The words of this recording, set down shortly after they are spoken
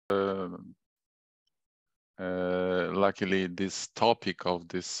luckily, this topic of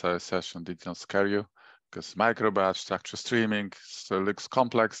this session did not scare you, because microbatch structure streaming looks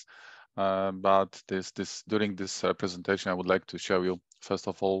complex. But during this presentation, I would like to show you, first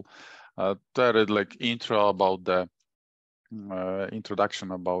of all, like intro about the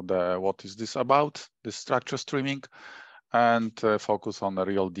introduction about what is this about, this structure streaming, and focus on a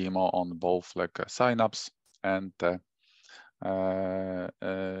real demo on both like Synapse and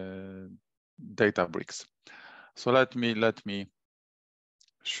Databricks. So let me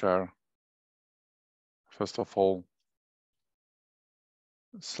share first of all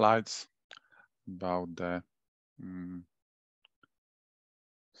slides about the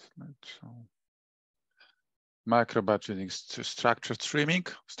slideshow. MicroBatch structured streaming.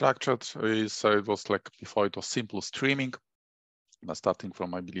 Structured is it was like before it was simple streaming, but starting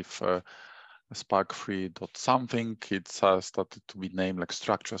from I believe Spark 3 something, it's started to be named like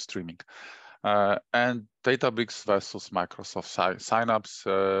structured streaming. And Databricks versus Microsoft Synapse.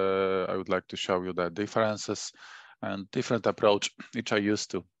 I would like to show you the differences and different approach which I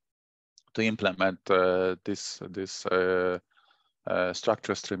used to implement this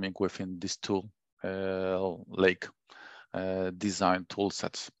structure streaming within these two lake design tool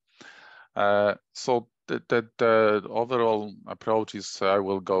sets. So the overall approach is I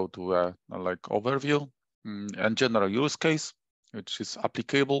will go to a like overview and general use case, which is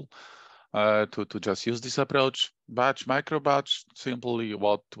applicable to just use this approach. Batch, microbatch, simply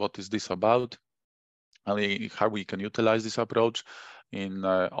what is this about? I mean, how we can utilize this approach in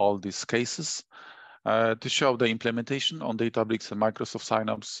all these cases. To show the implementation on Databricks and Microsoft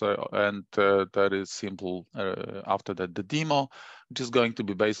Synapse, and that is simple after that the demo, which is going to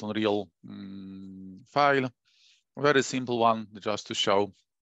be based on real file, very simple one, just to show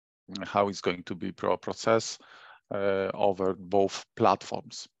how it's going to be processed over both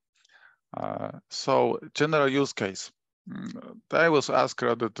platforms. So general use case, I was asked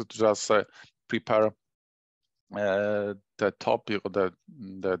rather to just prepare the topic or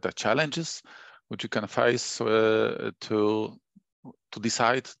the challenges which you can face to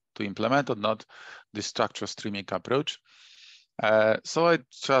decide to implement or not the structure streaming approach. So I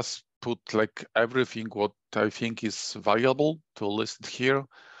just put like everything what I think is valuable to list here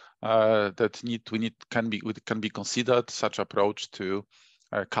that can be considered such approach to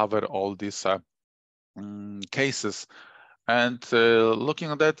cover all these cases. And looking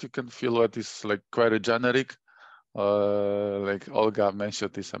at that, you can feel that it's like quite generic. Like Olga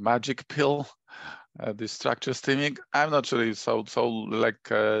mentioned, it's a magic pill. This structure streaming, I'm not sure it's so like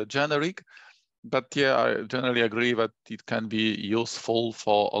generic, but yeah, I generally agree that it can be useful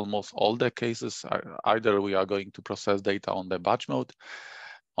for almost all the cases. Either we are going to process data on the batch mode,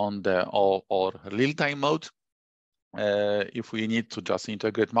 on the or real-time mode. If we need to just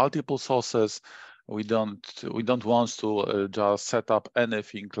integrate multiple sources, we don't want to just set up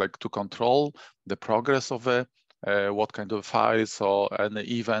anything like to control the progress of it. What kind of files or any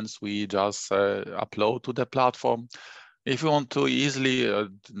events we just upload to the platform. If you want to easily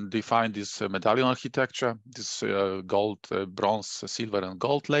define this medallion architecture, this gold, bronze, silver, and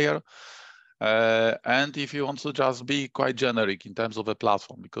gold layer, and if you want to just be quite generic in terms of the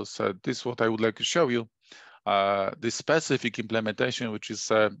platform, because this is what I would like to show you. This specific implementation, which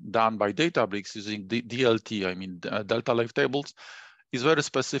is done by Databricks using DLT, I mean Delta Live Tables, is very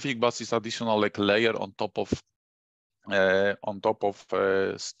specific, but it's additional like layer on top of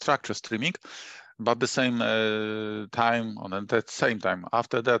structure streaming. But the same time, at that same time,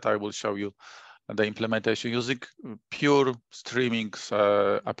 after that, I will show you the implementation using pure streaming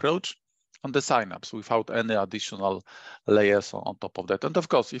approach on the Synapse without any additional layers on top of that. And of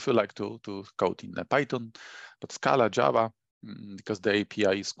course, if you like to code in Python, but Scala, Java, because the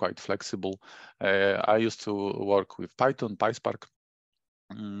API is quite flexible. I used to work with Python, PySpark.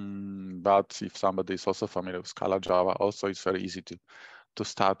 But if somebody is also familiar with Scala, Java, also it's very easy to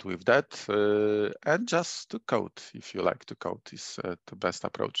start with that and just to code. If you like to code, is the best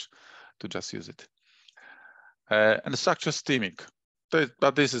approach to just use it. And structure streaming,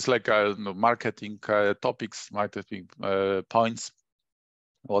 but this is like marketing topics, marketing points.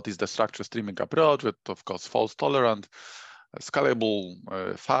 What is the structure streaming approach? With of course fault-tolerant,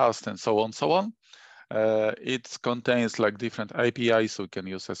 scalable, fast, and so on, so on. It contains like different APIs, so we can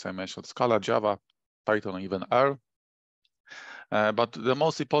use, as I mentioned, Scala, Java, Python, even R. But the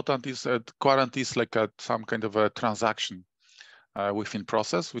most important is guarantees like some kind of a transaction within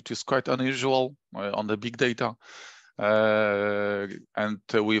process, which is quite unusual on the big data. And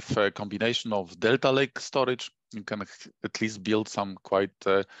with a combination of Delta Lake storage, you can at least build some quite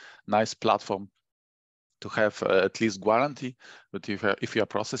nice platform to have at least guarantee that if you are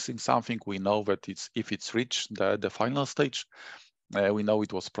processing something, we know that if it's reached the final stage, we know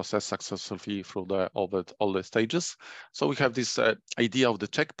it was processed successfully through all the stages. So we have this idea of the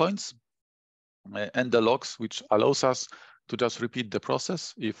checkpoints and the logs, which allows us to just repeat the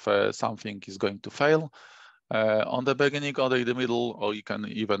process if something is going to fail on the beginning or in the middle, or you can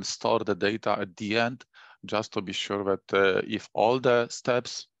even store the data at the end, just to be sure that if all the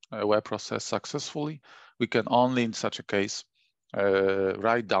steps were processed successfully, we can only in such a case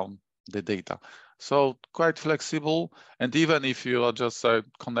write down the data. So quite flexible. And even if you are just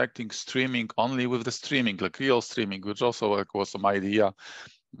connecting streaming only with the streaming, like real streaming, which also was some idea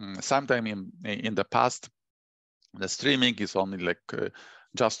sometime in the past, the streaming is only like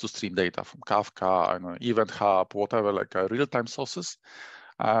just to stream data from Kafka, I know, Event Hub, whatever, like real-time sources.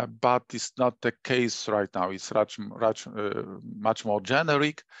 But it's not the case right now. It's much more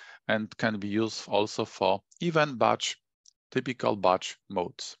generic and can be used also for event batch, typical batch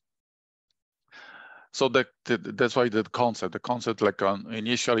modes. So that's why the concept like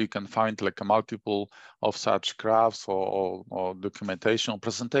initially you can find like a multiple of such graphs or documentation or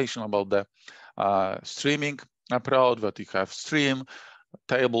presentation about the streaming approach, that you have stream,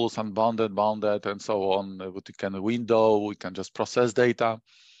 tables, unbounded, bounded, and so on. What you can window, we can just process data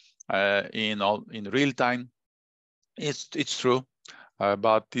in real time. It's true.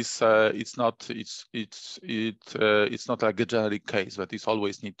 But this it's not like a generic case, but it's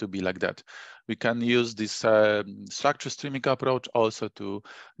always need to be like that. We can use this structure streaming approach also to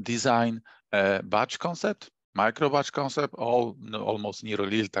design a batch concept, micro-batch concept, almost near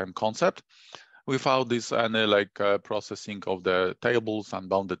real-time concept, without this any processing of the tables,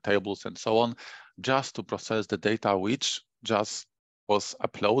 unbounded tables, and so on, just to process the data which just was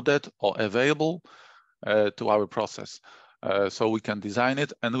uploaded or available to our process. So we can design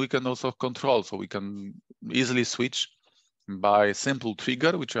it, and we can also control. So we can easily switch by simple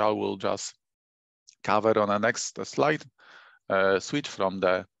trigger, which I will just cover on the next slide. Switch from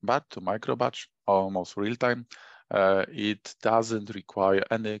the batch to micro-batch, almost real time. It doesn't require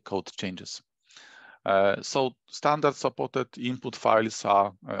any code changes. So standard supported input files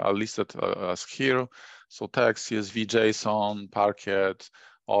are listed as here. So text, CSV, JSON, Parquet,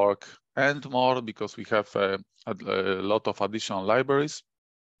 org, and more, because we have a lot of additional libraries,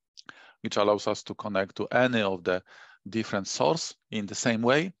 which allows us to connect to any of the different source in the same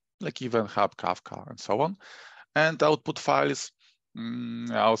way, like Event Hub, Kafka, and so on. And output files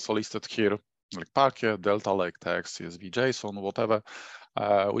are also listed here, like Parquet, Delta Lake, text, CSV, JSON, whatever.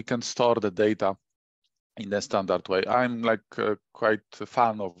 We can store the data in the standard way. I'm like quite a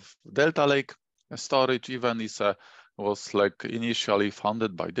fan of Delta Lake storage. Even was like initially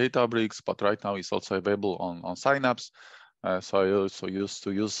funded by Databricks, but right now it's also available on Synapse. So I also used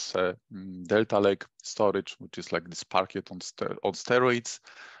to use Delta Lake storage, which is like this Parquet on steroids,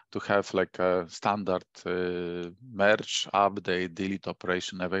 to have like a standard merge, update, delete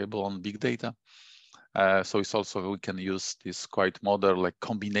operation available on big data. So it's also, we can use this quite modern like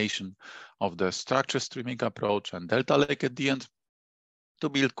combination of the structure streaming approach and Delta Lake at the end to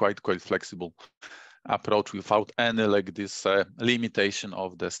build quite flexible approach without any like this limitation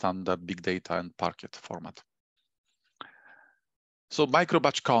of the standard big data and Parquet format. So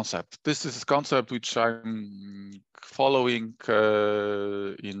micro-batch concept. This is a concept which I'm following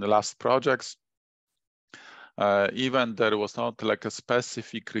in the last projects. Even there was not like a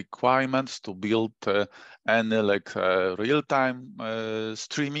specific requirements to build any like real-time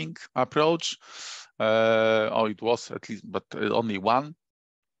streaming approach, or it was at least, but only one.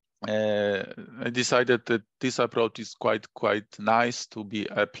 I decided that this approach is quite nice to be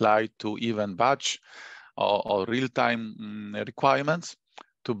applied to even batch or real-time requirements,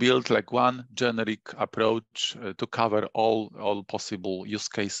 to build like one generic approach to cover all possible use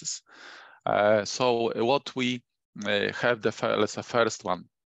cases. So what we have let's say first one,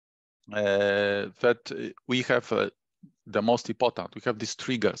 that we have the most important. We have these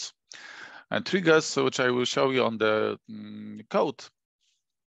triggers, and triggers, which I will show you on the code,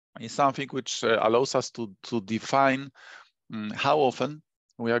 is something which allows us to define how often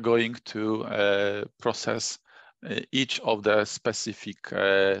we are going to process each of the specific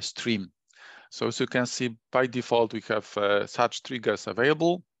stream. So as you can see, by default, we have such triggers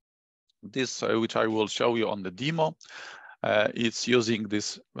available. This, which I will show you on the demo, it's using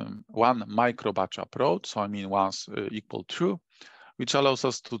this one micro-batch approach. So I mean once equal true, which allows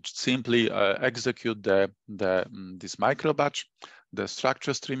us to simply execute this micro-batch, the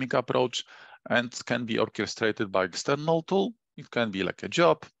structure streaming approach, and can be orchestrated by external tool. It can be like a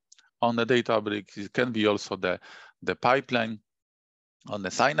job on the Databricks. It can be also the pipeline on the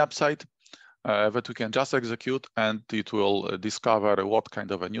Synapse side. that we can just execute, and it will discover what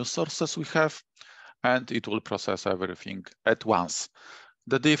kind of news sources we have, and it will process everything at once.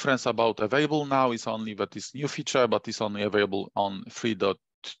 The difference about available now is only that this new feature, but it's only available on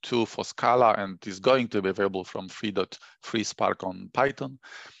 3.2 for Scala, and is going to be available from 3.3 Spark on Python,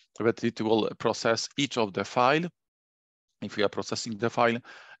 that it will process each of the file, if we are processing the file,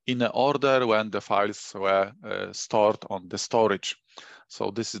 in the order when the files were stored on the storage.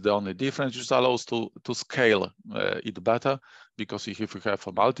 So this is the only difference, which allows to scale it better, because if you have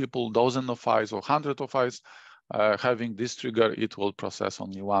a multiple dozen of files or hundred of files, having this trigger, it will process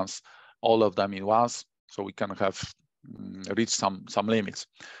only once, all of them in once, so we can have reach some limits.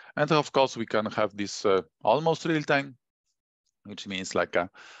 And of course, we can have this almost real time, which means like a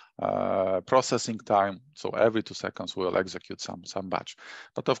processing time. So every 2 seconds we'll execute some batch.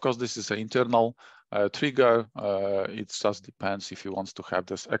 But of course, this is an internal trigger. It just depends if you want to have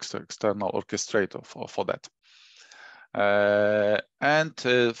this external orchestrator for that.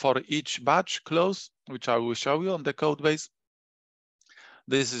 And for each batch clause, which I will show you on the code base,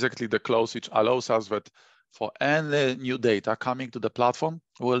 this is actually the clause which allows us that for any new data coming to the platform,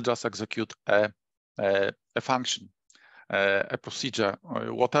 we'll just execute a function, a procedure,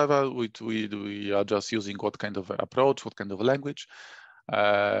 whatever we are just using, what kind of approach, what kind of language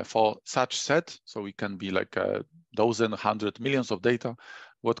for such set. So we can be like a dozen, 100 millions of data,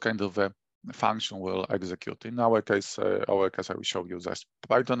 what kind of a function will execute. In our case, I will show you this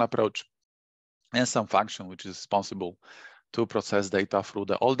Python approach, and some function which is responsible to process data through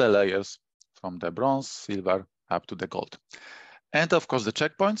all the layers from the bronze, silver, up to the gold. And of course, the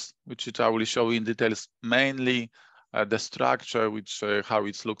checkpoints, which I will show you in details, mainly the structure, which how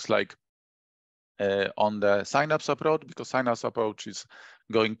it looks like on the Synapse approach, because Synapse approach is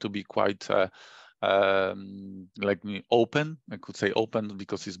going to be quite like open. I could say open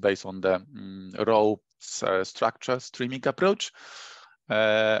because it's based on the raw structure streaming approach.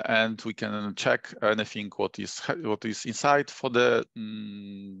 And we can check anything what is inside. For the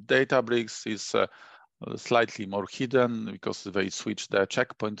Databricks is slightly more hidden because they switch the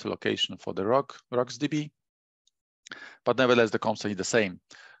checkpoint location for the RocksDB. But nevertheless, the concept is the same.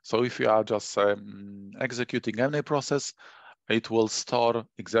 So if you are just executing any process, it will store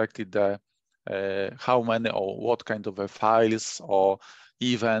exactly the how many or what kind of files or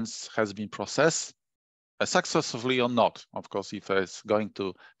events has been processed successfully or not. Of course, if it's going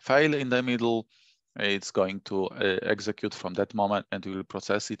to fail in the middle, it's going to execute from that moment, and we will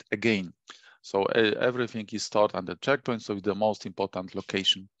process it again. So everything is stored on the checkpoint. So it's the most important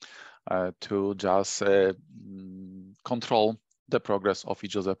location to just control the progress of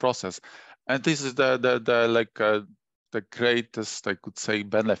each of the process. And this is the greatest, I could say,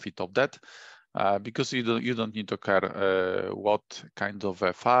 benefit of that, because you don't need to care what kind of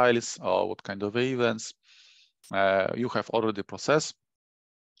files or what kind of events you have already processed.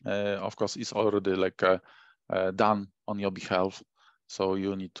 Of course, it's already like done on your behalf. So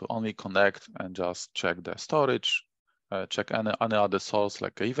you need to only connect and just check the storage, check any other source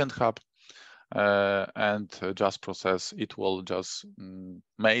like Event Hub, and just process. It will just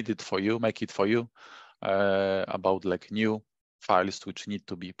make it for you about like new files which need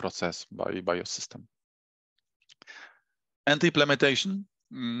to be processed by your system. And implementation.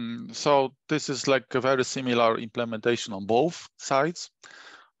 So this is like a very similar implementation on both sides.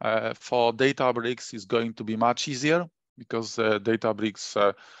 For Databricks, is going to be much easier because Databricks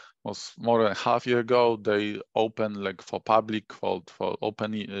was more than half a year ago. They opened like for public, for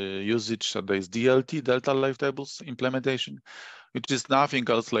open usage. There is DLT, Delta Live Tables implementation, which is nothing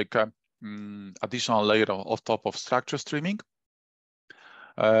else like a additional layer of top of structure streaming.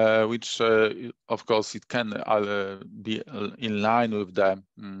 Which, of course, it can be in line with the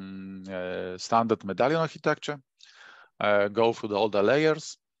standard medallion architecture, go through all the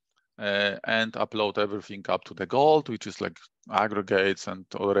layers, and upload everything up to the gold, which is like aggregates and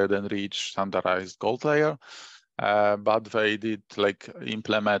already enriched standardized gold layer. But they did like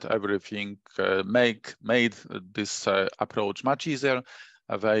implement everything, made this approach much easier.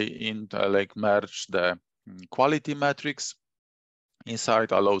 They like merge the quality metrics.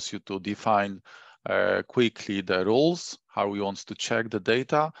 Inside allows you to define quickly the rules, how you want to check the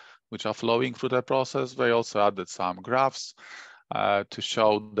data which are flowing through the process. They also added some graphs to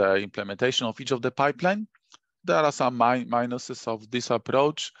show the implementation of each of the pipeline. There are some minuses of this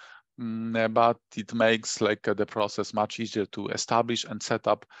approach, but it makes like the process much easier to establish and set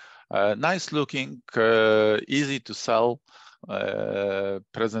up nice looking, easy to sell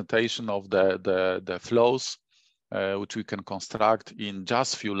presentation of the flows, which we can construct in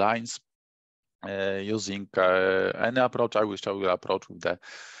just few lines using any approach. I will show you approach with the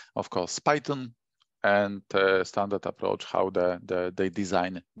of course, Python, and standard approach how they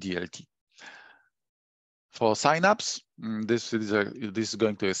design DLT. For Synapse, this is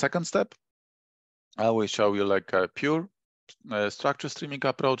going to a second step. I will show you like a pure structure streaming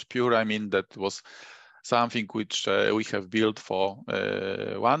approach. Pure, I mean that was something which we have built for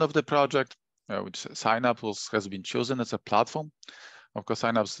one of the project, which Synapse has been chosen as a platform. Of course,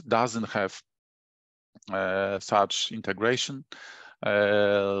 Synapse doesn't have such integration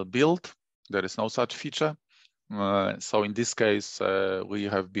built. There is no such feature. So in this case, we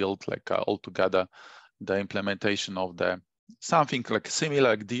have built like altogether the implementation of the something like similar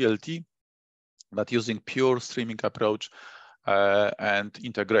like DLT, but using pure streaming approach and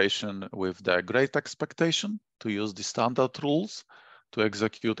integration with the great expectation to use the standard rules to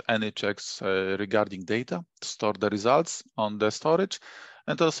execute any checks regarding data, to store the results on the storage.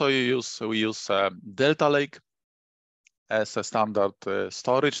 And also we use Delta Lake as a standard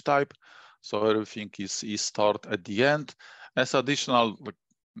storage type. So everything is stored at the end. As additional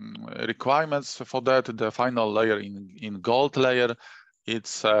requirements for that, the final layer in gold layer,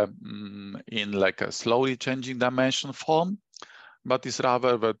 it's in like a slowly changing dimension form, but it's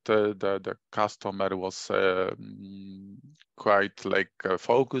rather that the customer was quite like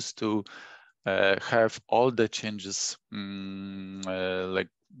focused to have all the changes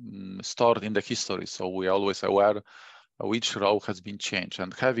stored in the history. So we are always aware which row has been changed.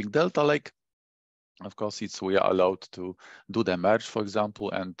 And having Delta Lake, of course, we are allowed to do the merge, for example,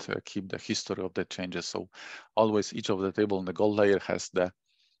 and keep the history of the changes. So always each of the table in the gold layer has the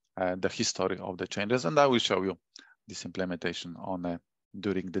history of the changes. And I will show you this implementation on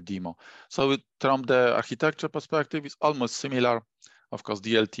during the demo. So from the architecture perspective, it's almost similar. Of course,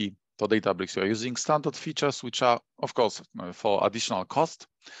 DLT for Databricks, you are using standard features, which are, of course, for additional cost,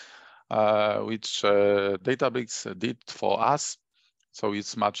 which Databricks did for us. So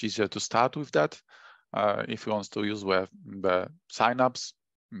it's much easier to start with that. If you want to use the Synapse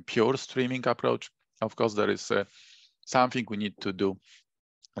pure streaming approach, of course, there is something we need to do,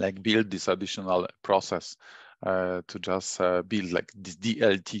 like build this additional process to just build like this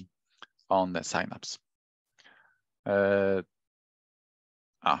DLT on the Synapse.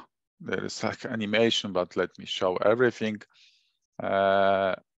 There is like animation, but let me show everything.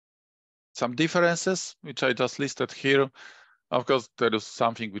 Some differences, which I just listed here. Of course, there is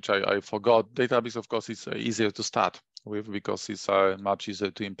something which I forgot. Database, of course, is easier to start with because it's much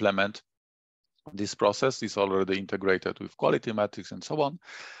easier to implement. This process is already integrated with quality metrics and so on.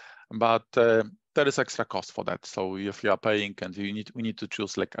 But there is extra cost for that. So if you are paying and we need to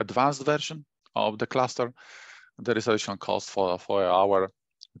choose like advanced version of the cluster, there is additional cost for an hour,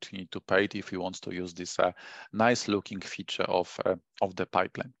 which you need to pay if you want to use this nice looking feature of the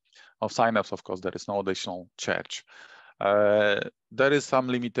pipeline. Of Synapse, of course, there is no additional charge. There is some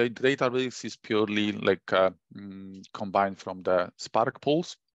limited. Database is purely like combined from the Spark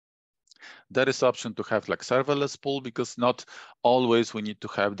pools. There is option to have like serverless pool because not always we need to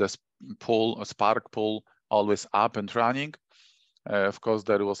have this pool, a Spark pool, always up and running. Of course,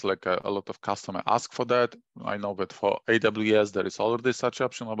 there was like a lot of customer ask for that. I know that for AWS, there is already such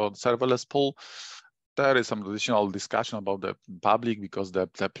option about serverless pool. There is some additional discussion about the public because the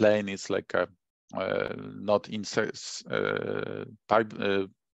plane is like not in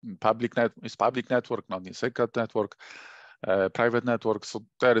public network, not in secret network, private network. So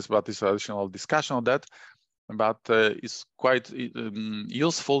there is but this additional discussion on that. But it's quite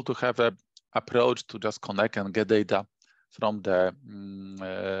useful to have an approach to just connect and get data from the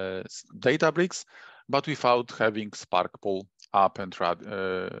Databricks, but without having Spark pool up and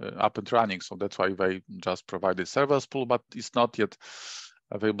running. So that's why they just provided serverless pool, but it's not yet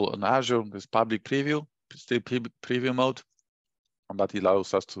available on Azure. There's public preview, still preview mode, but it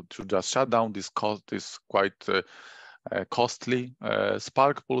allows us to just shut down this quite costly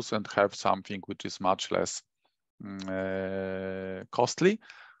Spark pools and have something which is much less costly.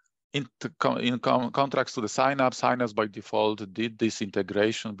 In contrast to the Synapse by default did this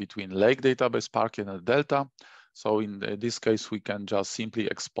integration between Lake database, Spark, and Delta. So in this case, we can just simply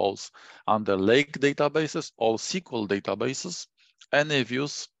expose under Lake databases or SQL databases any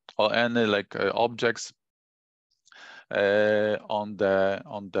views or any like objects on the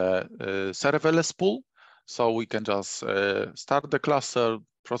serverless pool. So we can just start the cluster,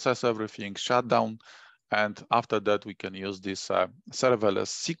 process everything, shut down, and after that we can use this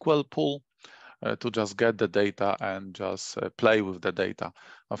serverless SQL pool to just get the data and just play with the data.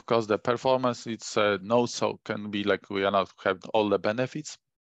 Of course, the performance it's can be like we are not have all the benefits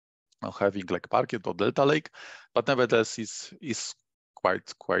of having like Parquet or Delta Lake, but nevertheless is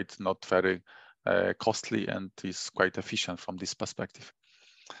quite not very costly and is quite efficient from this perspective.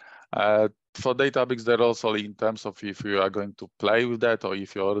 For Databricks, there also in terms of if you are going to play with that or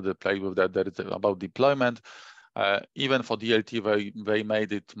if you already play with that, there is about deployment. Even for DLT, they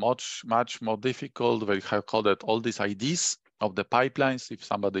made it much more difficult. They have coded all these IDs of the pipelines, if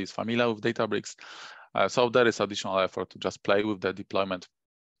somebody is familiar with Databricks. So there is additional effort to just play with the deployment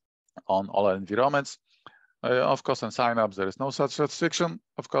on all environments. Of course, in Synapse, there is no such restriction.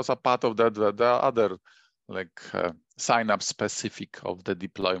 Of course, a part of that, there are other like Synapse specific of the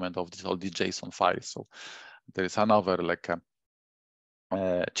deployment of all these JSON files. So there is another like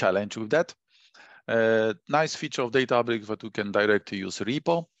challenge with that. Nice feature of Databricks that we can directly use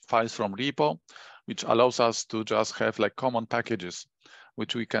repo, files from repo, which allows us to just have like common packages,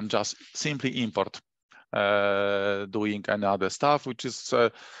 which we can just simply import, doing any other stuff, which is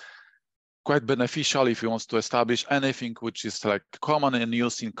quite beneficial if you want to establish anything which is like common and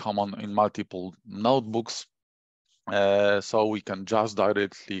used in common in multiple notebooks. So we can just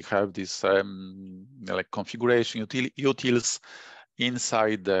directly have this like configuration utils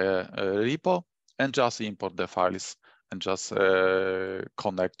inside the repo and just import the files and just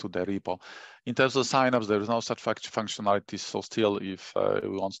connect to the repo. In terms of Synapse, there is no such functionality. So still, if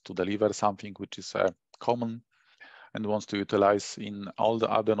we want to deliver something which is common and wants to utilize in all the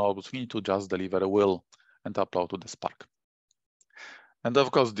other notebooks, we need to just deliver a will and upload to the Spark. And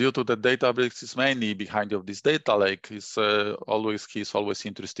of course, due to the Databricks is mainly behind of this data lake, is always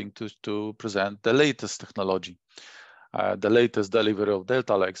interesting to present the latest technology, the latest delivery of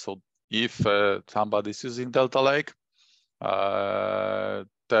Delta Lake. So if somebody is using Delta Lake,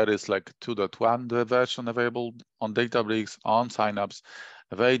 there is like 2.1 version available on Databricks, on Synapse.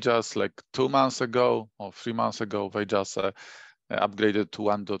 They just like 2 months ago or 3 months ago, they just upgraded to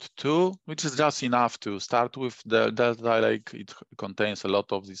 1.2, which is just enough to start with the Delta Lake. It contains a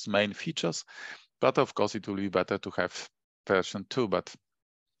lot of these main features, but of course it will be better to have version 2. But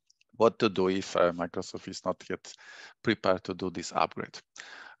what to do if Microsoft is not yet prepared to do this upgrade?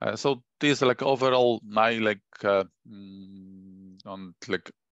 So these like overall my like on like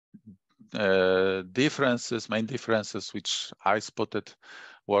differences, main differences which I spotted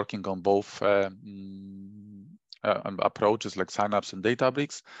working on both approaches like Synapse and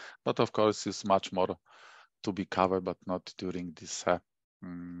Databricks, but of course it's much more to be covered, but not during this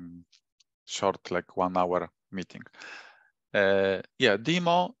short like 1 hour meeting. Yeah,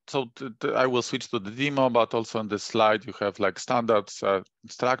 demo. So I will switch to the demo, but also on the slide you have like standards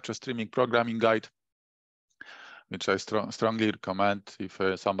structure streaming programming guide, which I strongly recommend if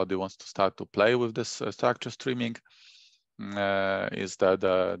somebody wants to start to play with this structure streaming. Is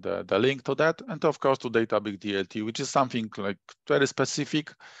the link to that, and of course to Databricks DLT, which is something like very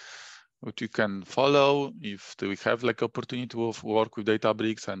specific, which you can follow if we have like opportunity to work with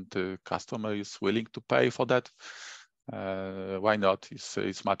Databricks and the customer is willing to pay for that. Why not?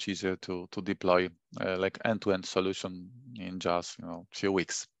 It's much easier to deploy like end-to-end solution in just few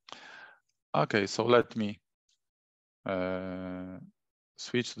weeks. Okay, so let me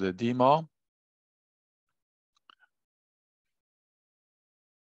switch to the demo.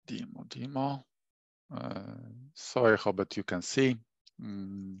 So I hope that you can see.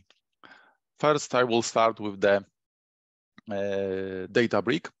 First, I will start with the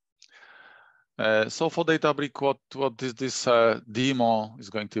Databricks. So for Databricks, what is this demo is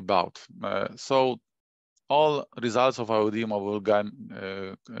going to be about? So all results of our demo will go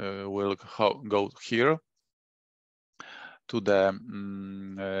here to the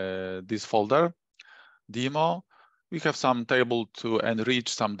this folder demo. We have some table to enrich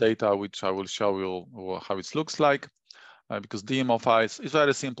some data, which I will show you how it looks like. Because demo files is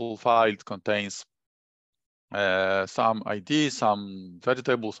very simple file. It contains some ID, some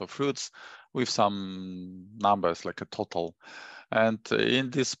vegetables or fruits with some numbers like a total. And in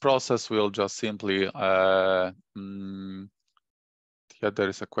this process, we'll just simply, yeah, there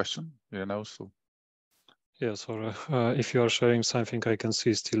is a question, so. Yeah, sorry. If you are sharing something, I can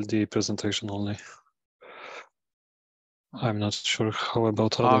see still the presentation only. I'm not sure how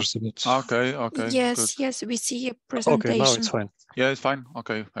about others. But... Okay. Yes, good. Yes, we see a presentation. Okay, now it's fine. Yeah, it's fine.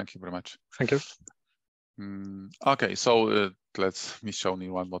 Okay, thank you very much. Thank you. Okay, so let me show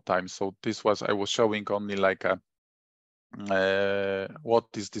you one more time. So this was, I was showing only like what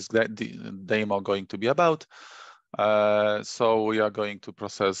is this demo going to be about. So we are going to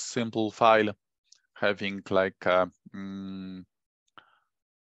process simple file having like a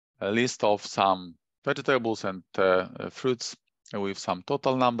list of some vegetables and fruits with some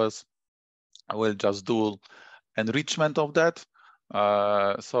total numbers. I will just do enrichment of that.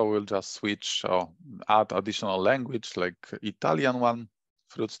 So we'll just switch or add additional language like Italian one,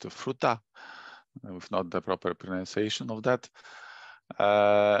 fruits to frutta, with not the proper pronunciation of that.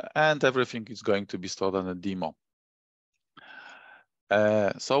 and everything is going to be stored on a demo.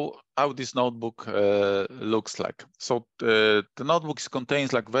 So how this notebook looks like. So the notebook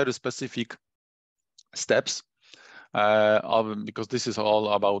contains like very specific steps because this is all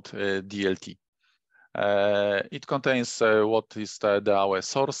about DLT. It contains what is our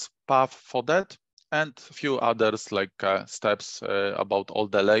source path for that, and a few others like steps about all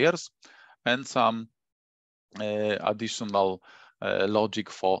the layers, and some additional logic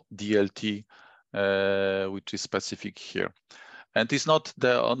for DLT, which is specific here. And it's not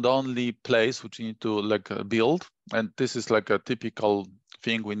the only place which you need to like build. And this is like a typical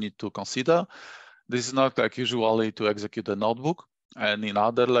thing we need to consider. This is not like usually to execute a notebook, and in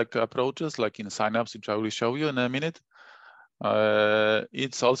other like approaches, like in Synapse, which I will show you in a minute.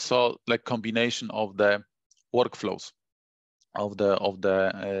 It's also like combination of the workflows of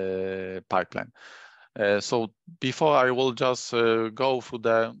the pipeline. So before I will just go through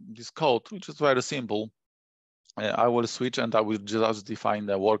this code, which is very simple, I will switch and I will just define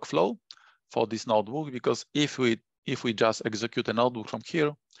the workflow for this notebook, because if we just execute a notebook from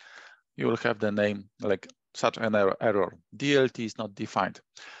here, you will have the name like such an error. DLT is not defined.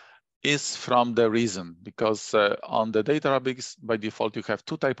 Is from the reason because on the Databricks by default you have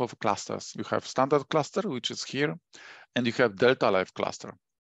two types of clusters. You have standard cluster, which is here, and you have Delta Live cluster.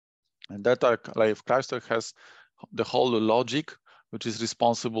 And Delta Live cluster has the whole logic, which is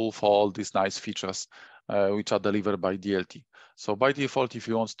responsible for all these nice features which are delivered by DLT. So by default, if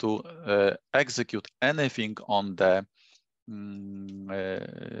you want to execute anything on the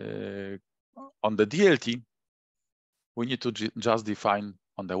DLT, we need to just define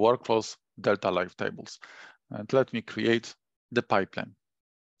on the workflows Delta Live tables. And let me create the pipeline.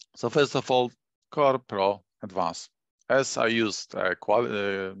 So first of all, Core, Pro, Advanced. As I used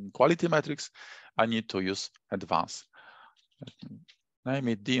quality metrics, I need to use Advanced. Let me name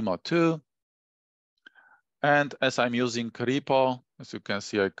it Demo 2. And as I'm using repo, as you can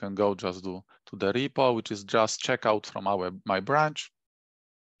see, I can go just to the repo, which is just checkout from my branch.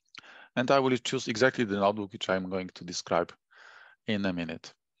 And I will choose exactly the notebook which I'm going to describe in a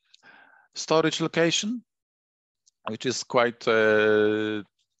minute. Storage location, which is quite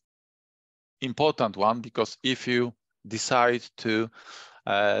important one, because if you decide to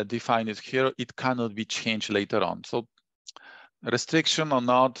define it here, it cannot be changed later on. So restriction or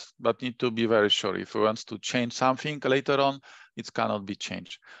not, but need to be very sure. If you want to change something later on, it cannot be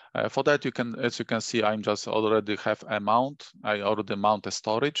changed. For that, you can, as you can see, I'm just already have a mount. I already mount a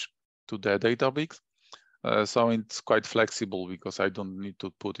storage to the Databricks. So it's quite flexible because I don't need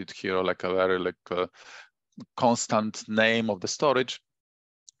to put it here like a very constant name of the storage.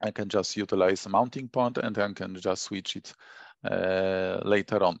 I can just utilize a mounting point and then can just switch it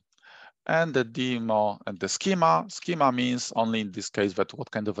later on. And the demo and the schema. Schema means only in this case that what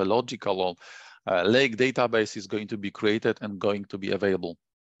kind of a logical or lake database is going to be created and going to be available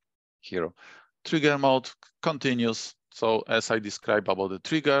here. Trigger mode continues. So as I described about the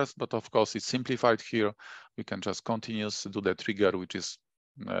triggers, but of course it's simplified here. We can just continuously do the trigger, which is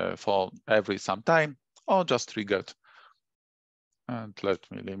for every some time, or just triggered. And let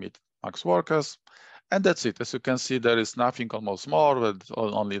me limit max workers. And that's it. As you can see, there is nothing almost more, but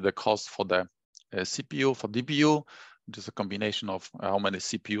only the cost for the CPU, for DPU, which is a combination of how many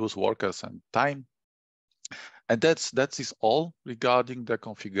CPUs, workers, and time. And that is all regarding the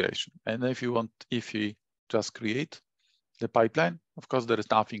configuration. And if you just create the pipeline, of course, there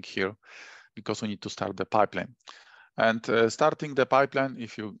is nothing here because we need to start the pipeline. And starting the pipeline,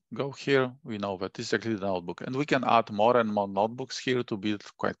 if you go here, we know that this is actually the notebook. And we can add more and more notebooks here to build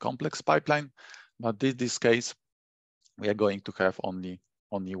quite complex pipeline. But in this case, we are going to have only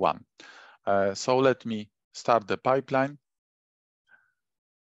one. So let me start the pipeline.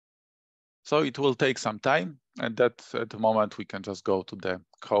 So it will take some time. And that at the moment, we can just go to the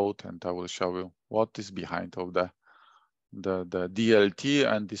code and I will show you what is behind of the DLT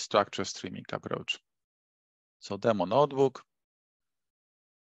and the structure streaming approach. So demo notebook.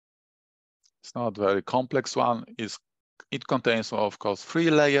 It's not a very complex one. It contains, of course, 3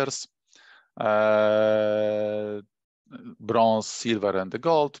 layers, bronze, silver, and the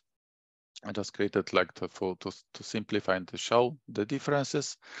gold. I just created like to simplify and to show the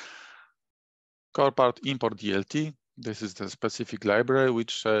differences. Core part import DLT. This is the specific library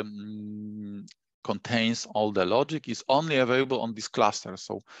which contains all the logic. Is only available on this cluster.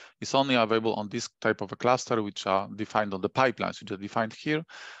 So it's only available on this type of a cluster which are defined on the pipelines, which are defined here.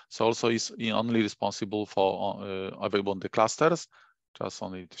 So also is only responsible for available on the clusters. Just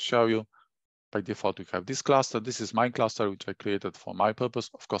only to show you. By default, we have this cluster. This is my cluster, which I created for my purpose.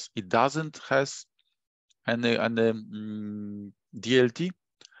 Of course, it doesn't has any DLT.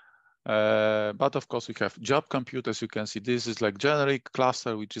 But of course, we have job compute. As you can see, this is like generic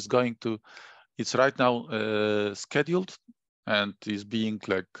cluster, which is going to, it's right now scheduled and is being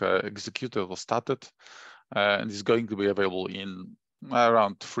like executed or started, and is going to be available in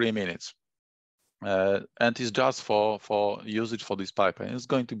around 3 minutes. And it's just for usage for this pipeline. It's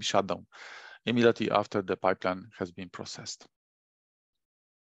going to be shut down immediately after the pipeline has been processed.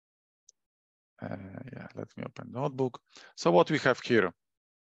 Yeah, let me open the notebook. So what we have here,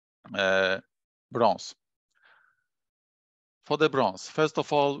 bronze. For the bronze, first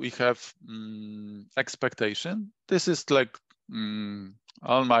of all, we have expectation. This is like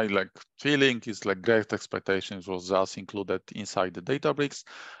all my like feeling is like great expectations was just included inside the Databricks,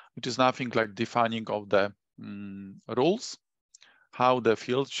 which is nothing like defining of the rules, how the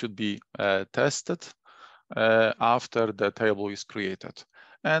field should be tested after the table is created.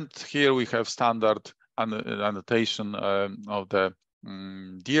 And here we have standard annotation of the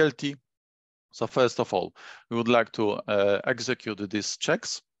DLT. So first of all, we would like to execute these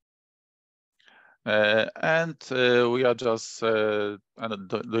checks. And we are just doing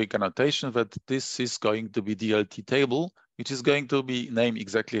annotation that this is going to be DLT table, which is going to be named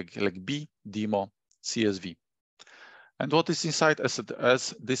exactly like B demo CSV. And what is inside,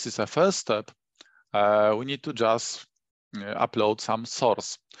 as this is a first step, we need to just upload some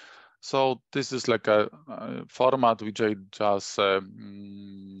source. So this is like a format which I just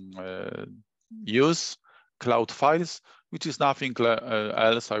use, cloud files, which is nothing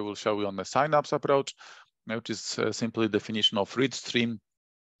else I will show you on the Synapse approach, which is simply definition of read stream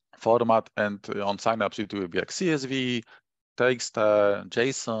format. And on Synapse, it will be like CSV, text,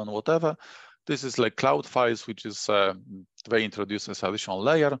 JSON, whatever. This is like cloud files, which is they introduce as additional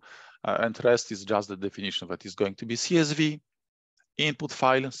layer. And rest is just the definition that is going to be CSV input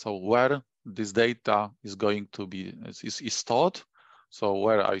file. So where this data is going to be is stored. So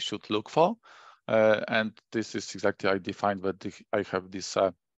where I should look for. And this is exactly, I defined that I have this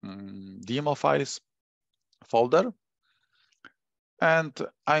demo files folder. And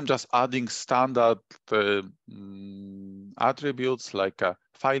I'm just adding standard attributes like a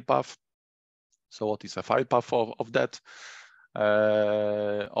file path. So what is a file path of that,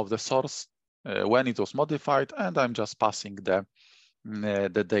 of the source, when it was modified, and I'm just passing the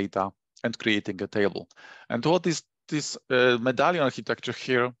data and creating a table. And what is this medallion architecture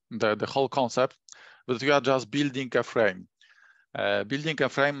here, the whole concept, that we are just building a frame. Building a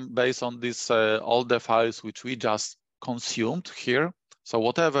frame based on this all the files which we just consumed here. So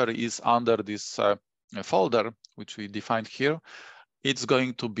whatever is under this folder, which we defined here, it's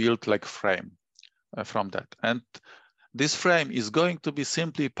going to build like frame from that. And this frame is going to be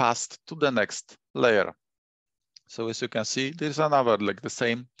simply passed to the next layer. So as you can see, there's another like the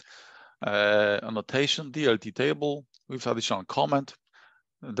same annotation, DLT table with additional comment.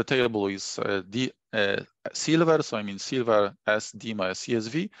 The table is silver, so I mean silver as demo as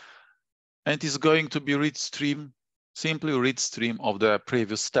CSV, and is going to be read stream, simply read stream of the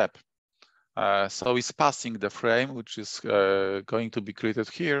previous step. So it's passing the frame, which is going to be created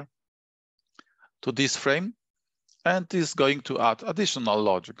here, to this frame, and is going to add additional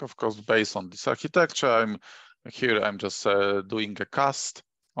logic, of course, based on this architecture. I'm just doing a cast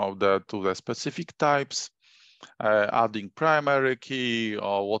of to the specific types, adding primary key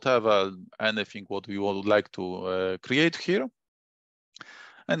or whatever, anything what we would like to create here.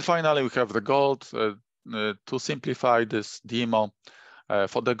 And finally, we have the gold. To simplify this demo,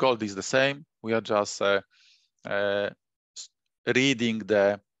 for the gold is the same. We are just reading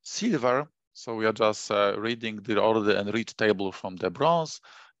the silver. So we are just reading the order and read table from the bronze,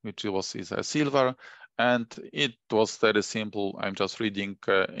 which is a silver. And it was very simple. I'm just reading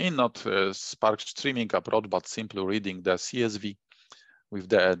in not Spark streaming approach, but simply reading the CSV with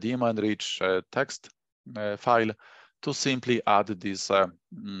the demo enrich text file to simply add this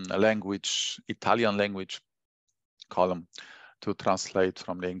language, Italian language column to translate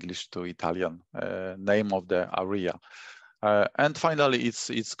from the English to Italian name of the area. And finally,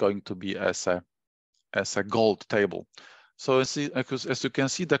 it's going to be as a gold table. So as you can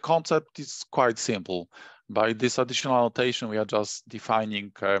see, the concept is quite simple. By this additional annotation, we are just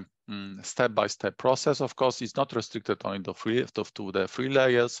defining step-by-step process. Of course, it's not restricted only to the three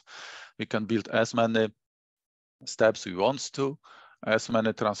layers. We can build as many steps we want to, as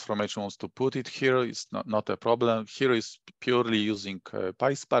many transformations to put it here. It's not a problem. Here is purely using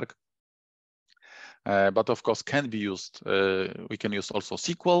PySpark. But of course, can be used. We can use also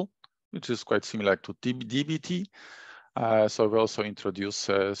SQL, which is quite similar to DBT. So we also introduce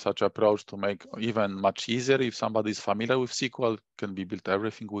such approach to make even much easier. If somebody is familiar with SQL, can be built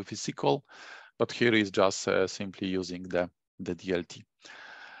everything with SQL. But here is just simply using the the DLT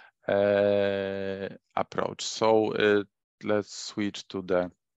approach. So let's switch to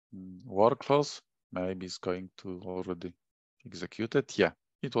the workflows. Maybe it's going to already execute it. Yeah,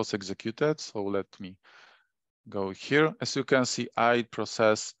 it was executed. So let me go here. As you can see, I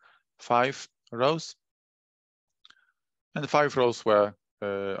process 5 rows, and 5 rows were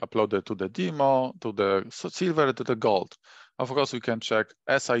uploaded to the demo, to the silver, to the gold. Of course, we can check,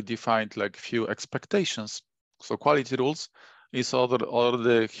 as I defined like few expectations. So quality rules is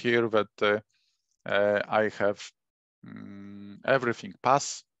already here that I have everything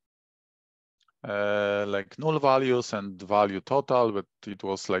pass, like null values and value total, but it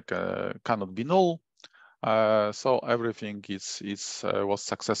was like cannot be null. So everything was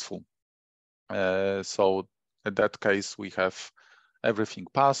successful. So in that case, we have everything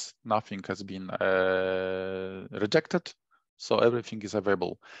pass, nothing has been rejected. So everything is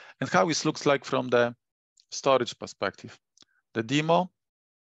available. And how it looks like from the storage perspective. The demo,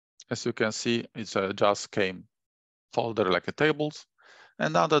 as you can see, it's just came folder like a tables.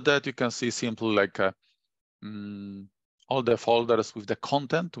 And under that, you can see simply like all the folders with the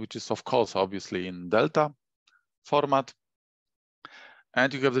content, which is of course, obviously in Delta format.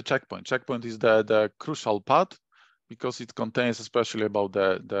 And you have the checkpoint. Checkpoint is the crucial part because it contains, especially about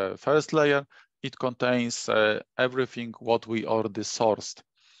the first layer, it contains everything what we already sourced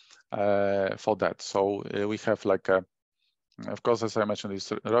for that. So we have like a, of course, as I mentioned, this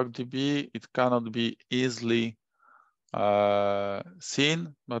RockDB. It cannot be easily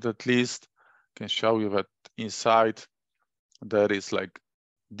seen, but at least can show you that inside there is like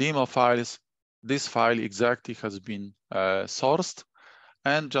demo files. This file exactly has been sourced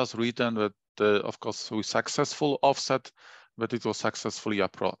and just written that, of course, we successful offset, but it was successfully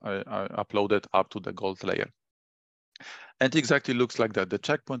uploaded up to the gold layer. And exactly looks like that. The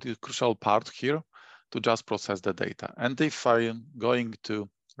checkpoint is a crucial part here to just process the data. And if I'm going to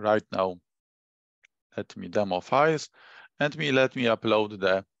right now, let me demo files, and let me upload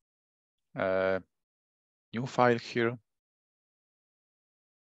the new file here.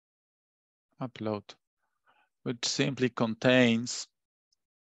 Upload, which simply contains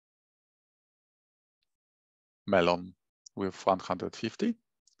melon with 150.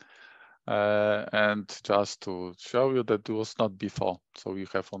 And just to show you that it was not before. So we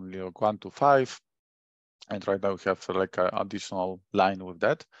have only 1 to 5. And right now we have like an additional line with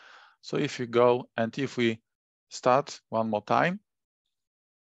that. So if you go and if we start one more time,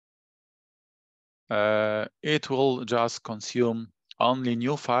 it will just consume only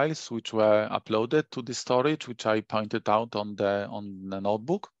new files which were uploaded to the storage, which I pointed out on the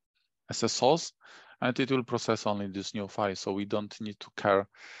notebook as a source, and it will process only this new file. So we don't need to care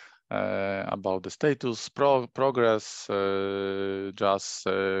about the status, progress, just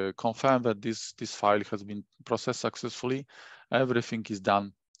confirm that this file has been processed successfully. Everything is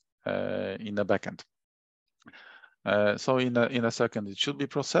done in the backend. So in a second, it should be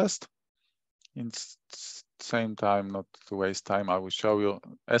processed. In same time, not to waste time, I will show you,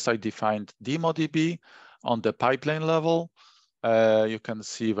 as I defined DemoDB on the pipeline level, you can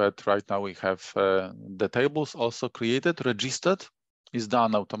see that right now we have the tables also created, registered, is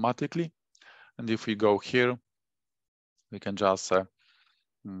done automatically. And if we go here, we can just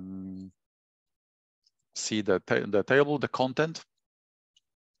see the table, the content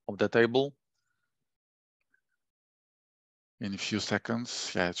of the table. In a few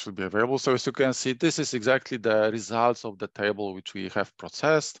seconds, yeah, it should be available. So as you can see, this is exactly the results of the table which we have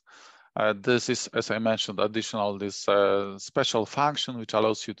processed. This is, as I mentioned, additional this special function which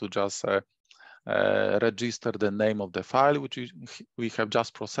allows you to just register the name of the file which we have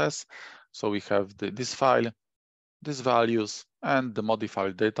just processed. So we have this file, these values, and the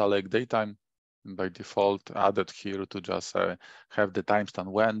modified data lake datetime by default added here to just have the timestamp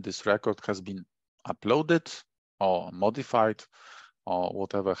when this record has been uploaded or modified or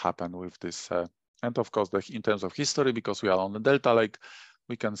whatever happened with this. And of course, in terms of history, because we are on the Delta Lake,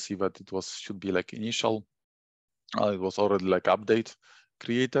 we can see that it should be like initial. It was already like update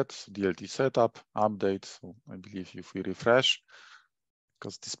created, DLT setup, update. So I believe if we refresh,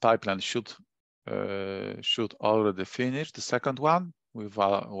 because this pipeline should already finish the second one with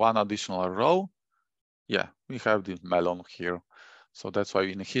one additional row. Yeah, we have the melon here. So that's why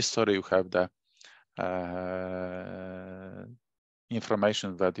in history you have the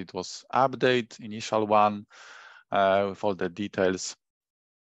information that it was update, initial one, with all the details,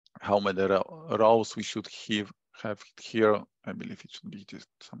 how many rows we should have here. I believe it should be just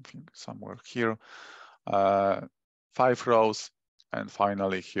something somewhere here. 5 rows, and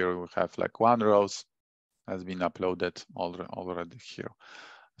finally here we have like 1 rows has been uploaded already here.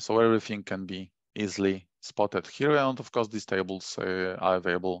 So everything can be easily spotted here. And of course, these tables are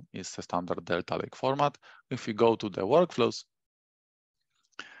available in the standard Delta Lake format. If we go to the workflows,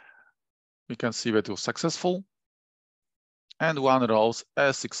 we can see that it was successful. And one row,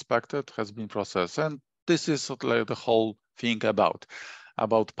 as expected, has been processed. And this is like the whole thing about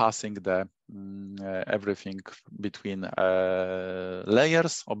passing the everything between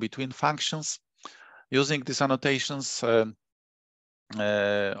layers or between functions. Using these annotations or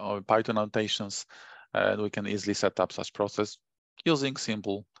Python annotations, we can easily set up such process using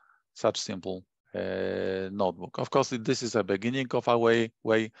such simple notebook. Of course, this is a beginning of our way.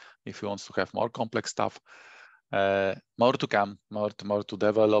 If you want to have more complex stuff, more to come, more to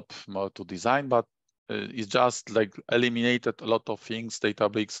develop, more to design, but it's just like eliminated a lot of things,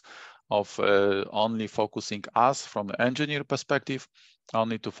 Databricks, of only focusing us from the engineer perspective,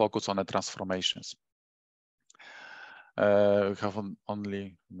 only to focus on the transformations. We have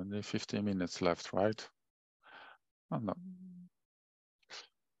only 15 minutes left, right? Oh, no.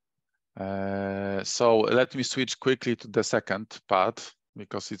 So let me switch quickly to the second part,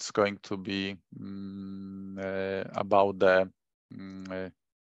 because it's going to be about the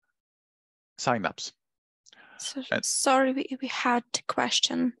Synapse. So, sorry, we had a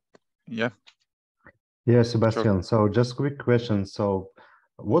question. Yeah. Yeah, Sebastian. Sure. So just quick question. So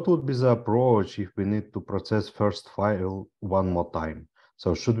what would be the approach if we need to process first file one more time?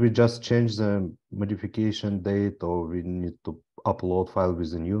 So should we just change the modification date, or we need to upload file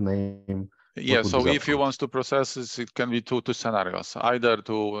with a new name? Yeah, so if you want to process this, it can be two scenarios. Either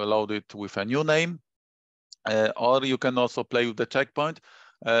to load it with a new name, or you can also play with the checkpoint.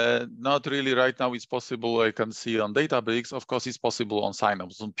 Not really right now it's possible, I can see on Databricks. Of course, it's possible on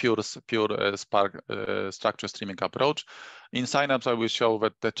Synapse, on pure Spark structure streaming approach. In Synapse, I will show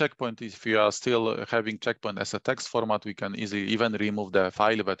that the checkpoint, if you are still having checkpoint as a text format, we can easily even remove the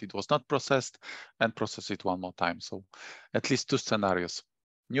file that it was not processed and process it one more time. So at least two scenarios: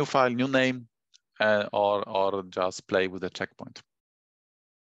 new file, new name, or just play with the checkpoint.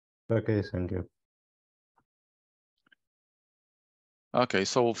 Okay, thank you. Okay,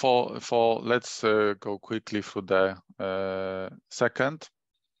 so for let's go quickly through the second.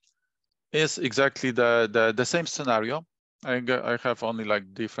 Is exactly the same scenario. I have only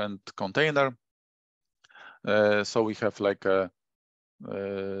like different container. So we have like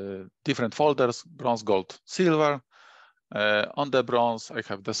different folders: bronze, gold, silver. On the bronze, I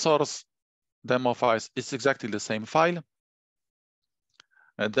have the source, demo files. It's exactly the same file.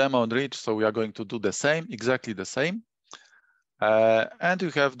 Demo and reach. So we are going to do the same, exactly the same. And you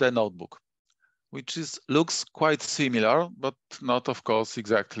have the notebook, which looks quite similar, but not, of course,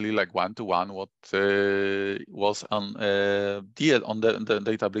 exactly like one-to-one what was on the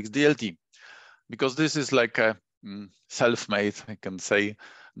Databricks DLT, because this is like a self-made, I can say,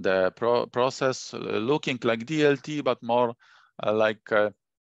 the process looking like DLT, but more like, let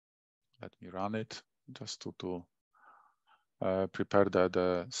me run it just to prepare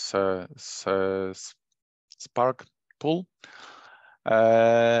the Spark pool.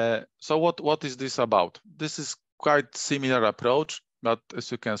 So what is this about? This is quite similar approach, but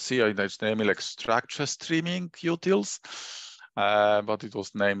as you can see, it's named like structure streaming utils, but it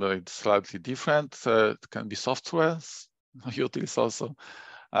was named slightly different. It can be software utils also.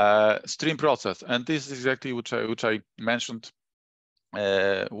 Stream process, and this is exactly which I mentioned.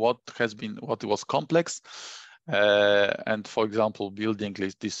 What was complex. And for example, building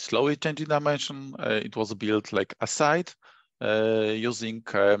this slowly changing dimension, it was built like aside using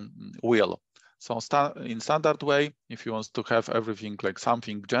wheel. So in standard way, if you want to have everything like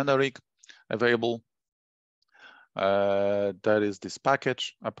something generic available, there is this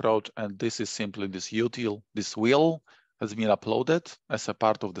package approach, and this is simply this util. This wheel has been uploaded as a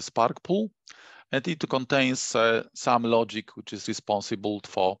part of the Spark pool, and it contains some logic which is responsible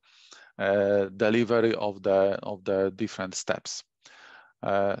for delivery of the different steps.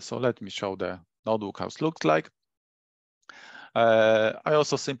 So let me show the notebook how it looks like. I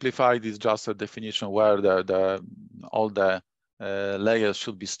also simplified this, just a definition where all the layers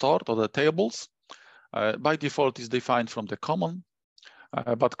should be stored, or the tables. By default is defined from the common,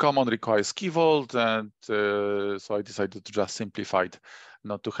 but common requires key vault, and so I decided to just simplify it,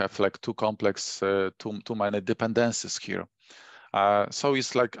 not to have like too complex, too many dependencies here. So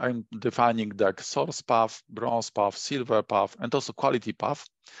it's like I'm defining the source path, bronze path, silver path, and also quality path,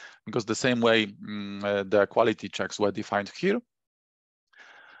 because the same way the quality checks were defined here.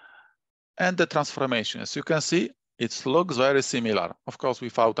 And the transformation, as you can see, it looks very similar. Of course,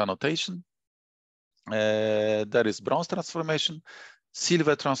 without annotation. There is bronze transformation,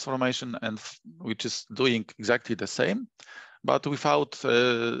 silver transformation, and which is doing exactly the same. but without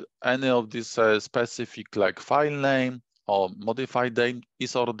any of this specific like file name or modified name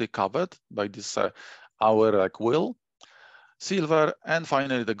is already covered by this our like will, silver, and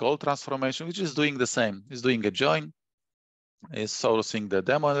finally the gold transformation, which is doing the same. It's doing a join, is sourcing the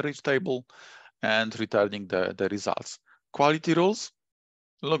demo enrich table and returning the results. Quality rules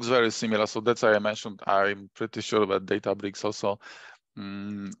looks very similar. So that's why I mentioned, I'm pretty sure that Databricks also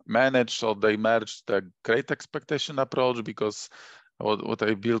managed, or they merged the great expectation approach, because what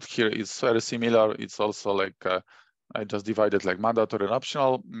I built here is very similar. It's also like I just divided like mandatory and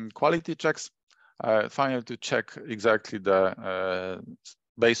optional quality checks. Finally, to check exactly the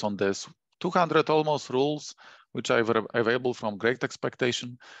based on this 200 almost rules which are available from great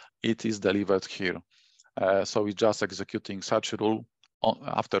expectation, it is delivered here. So we're just executing such a rule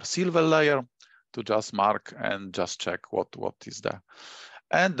after silver layer to just mark and just check what is there.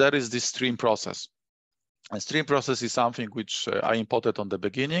 And there is this stream process. And stream process is something which I imported on the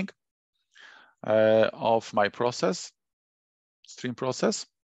beginning of my process, stream process.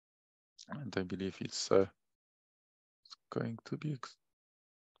 And I believe it's going to be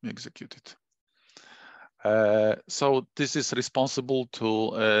executed. So this is responsible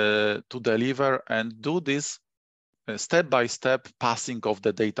to deliver and do this step-by-step passing of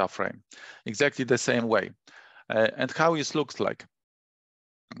the data frame, exactly the same way. And how it looks like.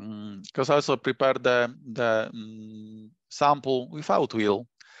 Because I also prepared the sample without wheel,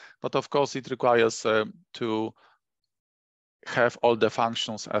 but of course it requires to have all the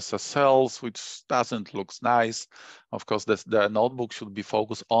functions as cells, which doesn't look nice. Of course, the notebook should be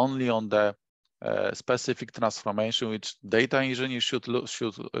focused only on the specific transformation which data engineer should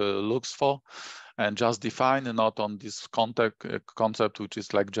looks for, and just define, and not on this concept which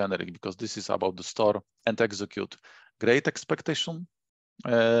is like generic, because this is about the store and execute. Great expectation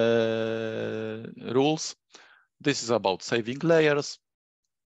rules. This is about saving layers,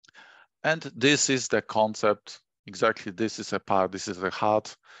 and this is the concept. Exactly, this is a part. This is the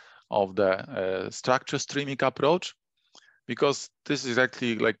heart of the structure streaming approach, because this is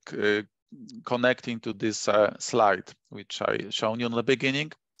actually like connecting to this slide which I shown you in the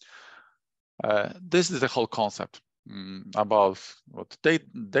beginning. This is the whole concept about what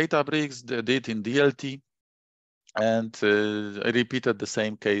Databricks did in DLT, and I repeated the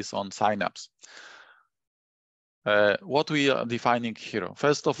same case on Synapse. What we are defining here,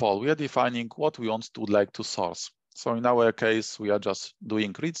 first of all, we are defining what we would like to source. So in our case, we are just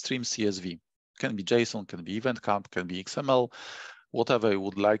doing read stream CSV. Can be JSON, can be event count, can be XML, whatever you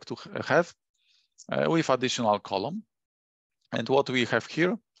would like to have with additional column. And what we have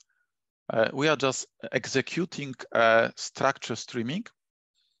here, we are just executing structure streaming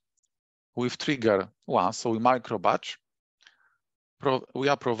with trigger one. So in MICROBATCH, we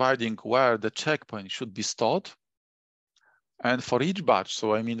are providing where the checkpoint should be stored. And for each batch,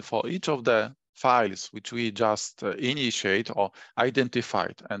 so I mean for each of the files which we just initiate or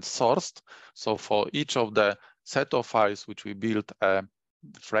identified and sourced, so for each of the set of files which we built a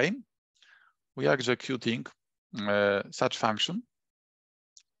frame, we are executing such function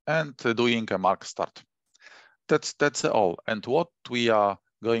and doing a mark start. That's all. And what we are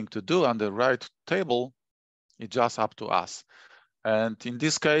going to do on the right table is just up to us. And in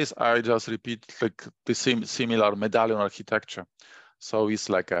this case, I just repeat like the similar medallion architecture. So it's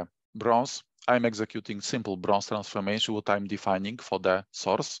like a bronze. I'm executing simple bronze transformation, what I'm defining for the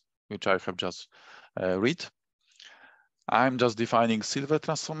source, which I have just read. I'm just defining silver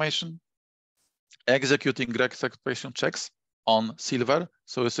transformation, executing great expectation checks on silver.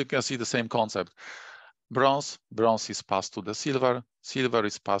 So as you can see, the same concept. Bronze is passed to the silver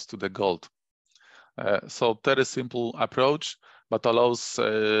is passed to the gold. So very simple approach, but allows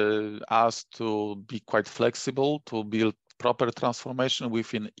us to be quite flexible to build proper transformation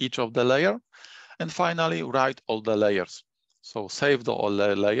within each of the layer. And finally, write all the layers. So save all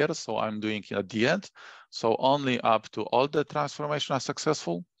the layers. So I'm doing it at the end. So only up to all the transformation are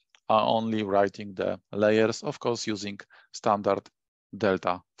successful, are only writing the layers, of course, using standard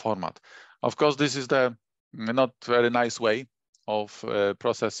Delta format. Of course, this is the not very nice way of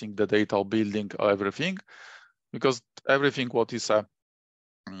processing the data or building everything, because everything what is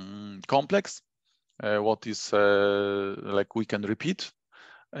complex, what is like we can repeat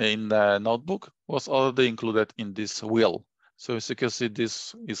in the notebook was already included in this wheel. So as you can see,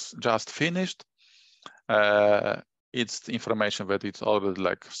 this is just finished. It's the information that it's already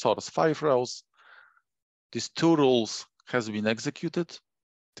like source 5 rows. These 2 rules has been executed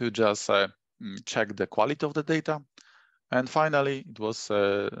to just check the quality of the data. And finally, it was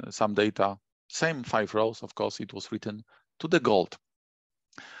some data, same 5 rows, of course, it was written to the gold.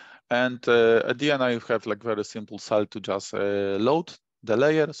 And at the end, I have like very simple cell to just load the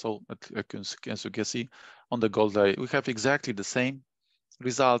layer. So as you can see on the gold layer, we have exactly the same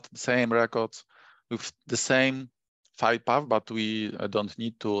result, the same records with the same file path, but we don't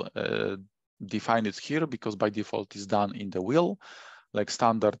need to define it here because by default it's done in the wheel, like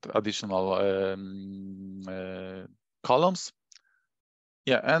standard additional columns.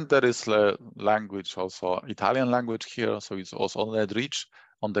 Yeah, and there is language also, Italian language here, so it's also already rich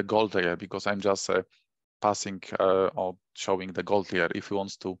on the gold layer because I'm just passing or showing the gold layer. If you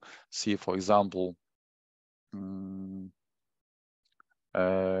want to see, for example,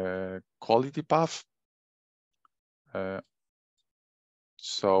 quality path,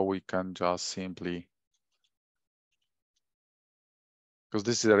 so we can just simply, because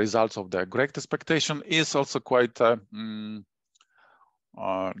this is the results of the correct expectation, is also quite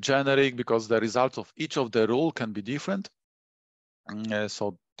generic because the results of each of the rule can be different.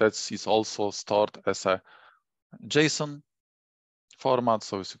 So that is also stored as a JSON format.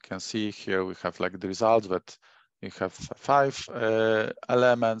 So as you can see here, we have like the results that we have 5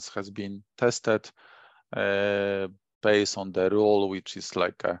 elements has been tested based on the rule, which is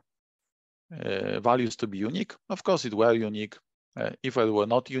like values to be unique. Of course, it were unique. If it were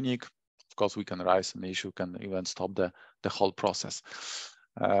not unique, of course, we can raise an issue, can even stop the whole process.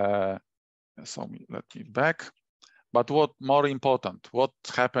 So let me back. But what more important, what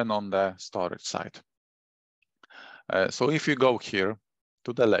happened on the storage side? So if you go here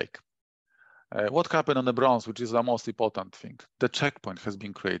to the lake, what happened on the bronze, which is the most important thing? The checkpoint has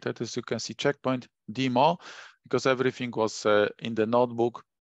been created. As you can see, checkpoint demo, because everything was in the notebook.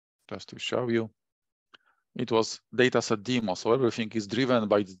 Just to show you, it was dataset demo. So everything is driven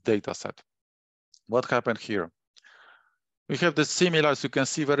by the dataset. What happened here? We have the similar, as you can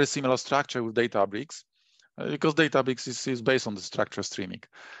see, very similar structure with Databricks, because Databricks is based on the structure streaming.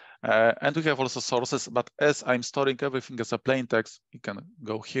 And we have also sources, but as I'm storing everything as a plain text, you can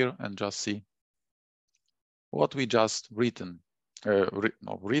go here and just see what we just written to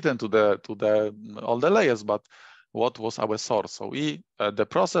the all the layers, but what was our source. So we the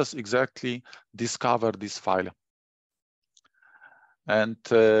process exactly discovered this file, and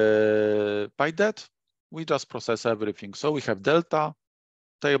by that we just process everything. So we have delta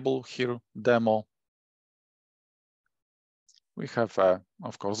table here, demo. We have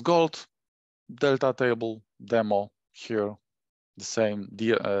of course gold delta table, demo here, the same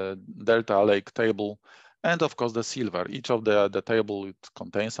delta lake table, and of course the silver. Each of the table, it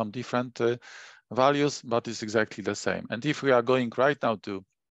contains some different values, but it's exactly the same. And if we are going right now to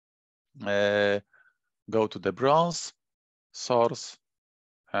go to the bronze source,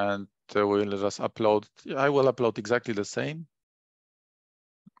 and we'll just upload, I will upload exactly the same,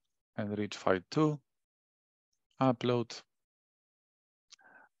 and reach file 2, upload.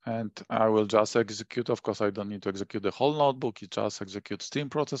 And I will just execute. Of course, I don't need to execute the whole notebook. It just execute stream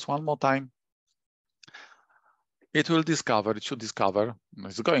process one more time. It will discover, it should discover,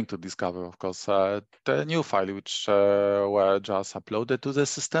 it's going to discover, of course, the new file which were just uploaded to the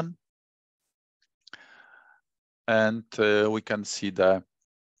system. And we can see the,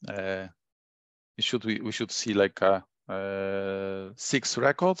 we should see like 6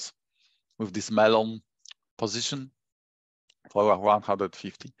 records with this melon position for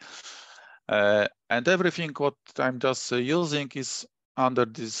 150. And everything what I'm just using is under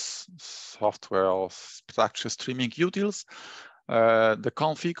this software of structure streaming utils, the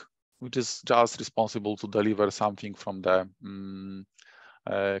config, which is just responsible to deliver something from the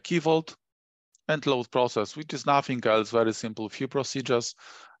key vault, and load process, which is nothing else, very simple, few procedures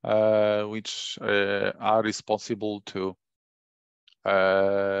which are responsible to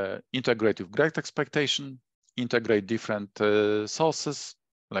integrate with correct expectation, integrate different sources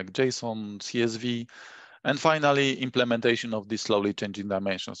like JSON, CSV, and finally implementation of this slowly changing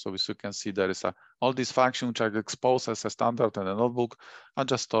dimensions. So as you can see, there is all these functions which are exposed as a standard in a notebook are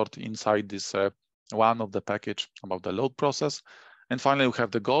just stored inside this one of the package about the load process. And finally, we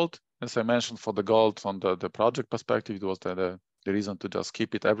have the gold. As I mentioned, for the gold on the project perspective, it was the reason to just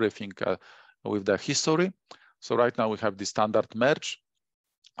keep it everything with the history. So right now we have the standard merge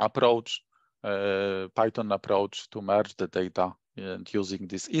approach, Python approach to merge the data, and using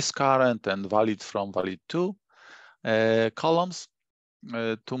this isCurrent and valid from valid to columns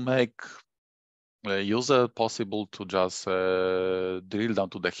to make user possible to just drill down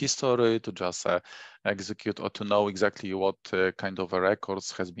to the history, to just execute, or to know exactly what kind of a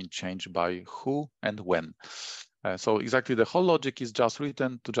records has been changed by who and when. So exactly the whole logic is just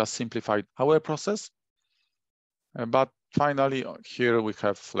written to just simplify our process. But finally, here we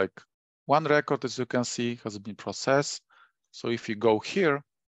have like one record, as you can see, has been processed. So if you go here,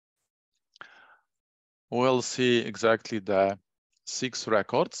 we'll see exactly the 6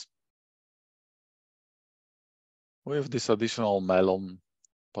 records with this additional melon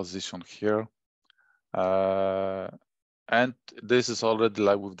position here. And this is already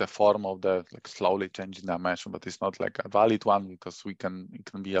like with the form of the like slowly changing dimension, but it's not like a valid one because it can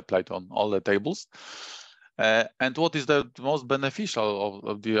be applied on all the tables. And what is the most beneficial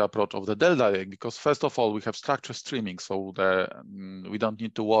of the approach of the delta lake? Because first of all, we have structure streaming, so we don't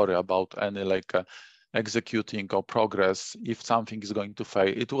need to worry about any like executing or progress. If something is going to fail,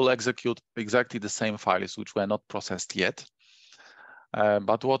 it will execute exactly the same files which were not processed yet.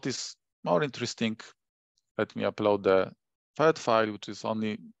 But what is more interesting, let me upload the third file, which is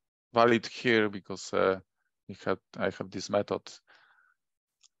only valid here because I have this method.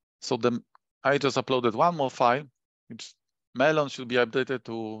 So I just uploaded one more file, which melon should be updated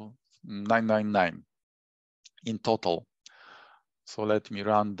to 999 in total. So let me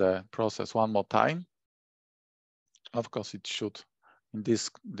run the process one more time. Of course, it should. In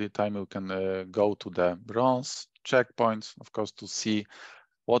the time we can go to the bronze checkpoints, of course, to see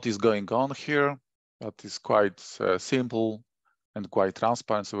what is going on here. That is quite simple and quite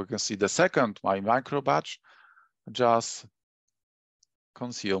transparent. So we can see the second, my microbatch, just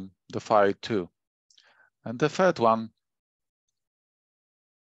consume the file 2. And the third one,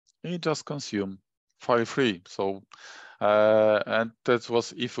 it just consume file 3. So, and that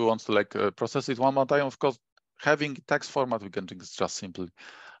was, if we want to like process it one more time, of course, having text format, we can just simply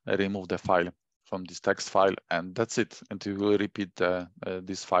remove the file from this text file, and that's it. And we will repeat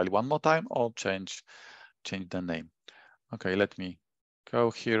this file one more time or change the name. Okay, let me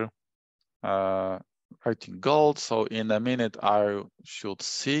go here. Writing gold. So in a minute, I should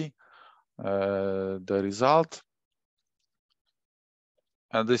see the result.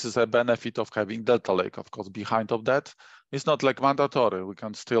 And this is a benefit of having Delta Lake, of course, behind of that. It's not like mandatory. We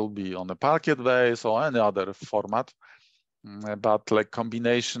can still be on a Parquet base or any other format. But like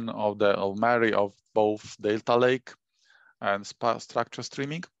combination of marry of both Delta Lake and structure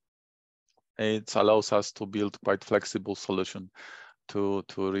streaming, it allows us to build quite flexible solution to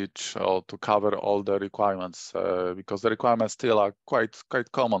reach or to cover all the requirements, because the requirements still are quite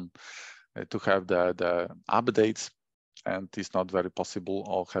common to have the updates, and it's not very possible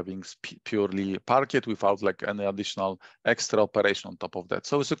of having purely Parquet without like any additional extra operation on top of that.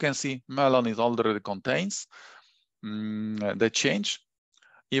 So as you can see, Melon is already contains the change.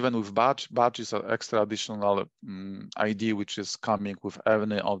 Even with batch is an extra additional ID which is coming with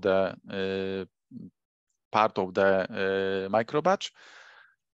any of the part of the microbatch.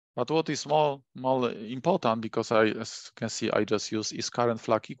 But what is more important, because as you can see, I just use is current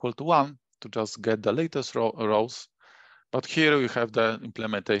flag equal to 1 to just get the latest rows. But here we have the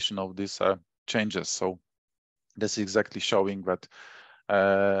implementation of these changes. So this is exactly showing that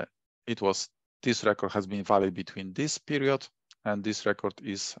this record has been valid between this period, and this record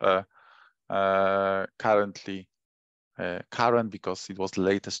is currently current because it was the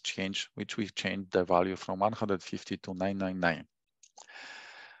latest change, which we changed the value from 150 to 999.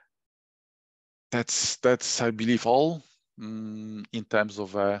 That's I believe all in terms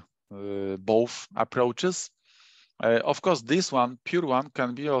of both approaches. Of course, this one, pure one,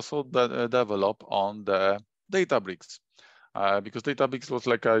 can be also developed on the Databricks. Because Databricks was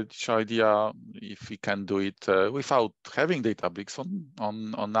like a idea if we can do it without having Databricks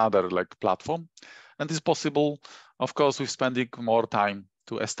on another like platform. And it's possible, of course, with spending more time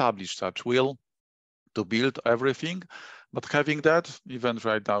to establish such will, to build everything. But having that, even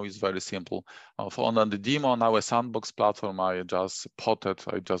right now, is very simple. On the demo on our sandbox platform, I just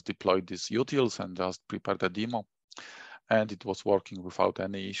deployed these utils and just prepared the demo. And it was working without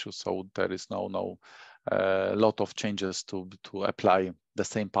any issues. So there is no lot of changes to apply the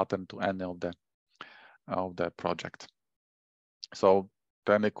same pattern to any of the project. So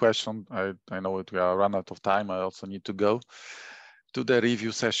any question? I know that we are run out of time. I also need to go to the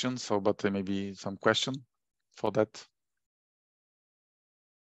review session. So, but there may be some question for that.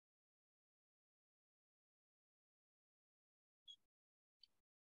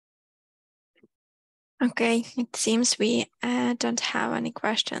 Okay, it seems we don't have any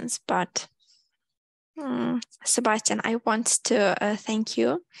questions, but Sebastian, I want to thank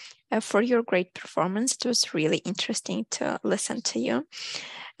you for your great performance. It was really interesting to listen to you.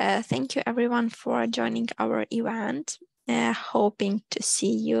 Thank you everyone for joining our event. Hoping to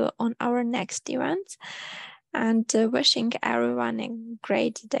see you on our next event, and wishing everyone a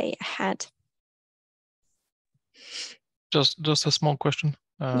great day ahead. Just a small question.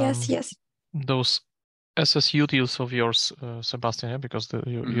 Yes. Those SS utils of yours, Sebastian, because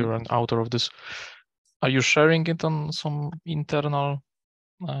you're an author of this. Are you sharing it on some internal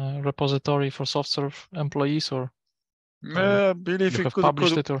repository for SoftServe employees, or I believe you it have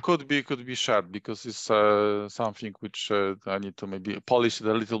published it, or? could be shared, because it's something which I need to maybe polish it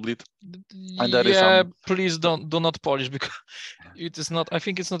a little bit. And there is some... please do not polish, because it is not. I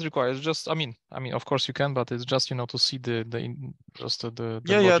think it's not required. It's just, I mean, of course you can, but it's just, you know, to see the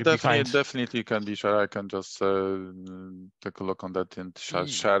logic behind. Definitely you can be shared. I can just take a look on that and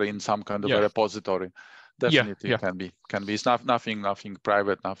share in some kind of a repository. Definitely can be. It's nothing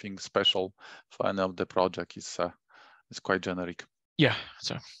private, nothing special for any of the project. It's quite generic. Yeah,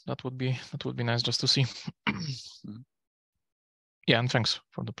 so that would be nice just to see. Yeah, and thanks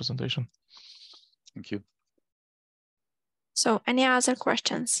for the presentation. Thank you. So any other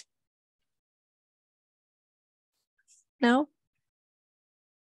questions? No?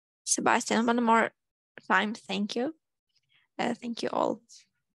 Sebastian, one more time, thank you. Thank you all.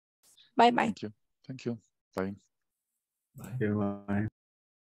 Bye-bye. Thank you. Bye. Bye.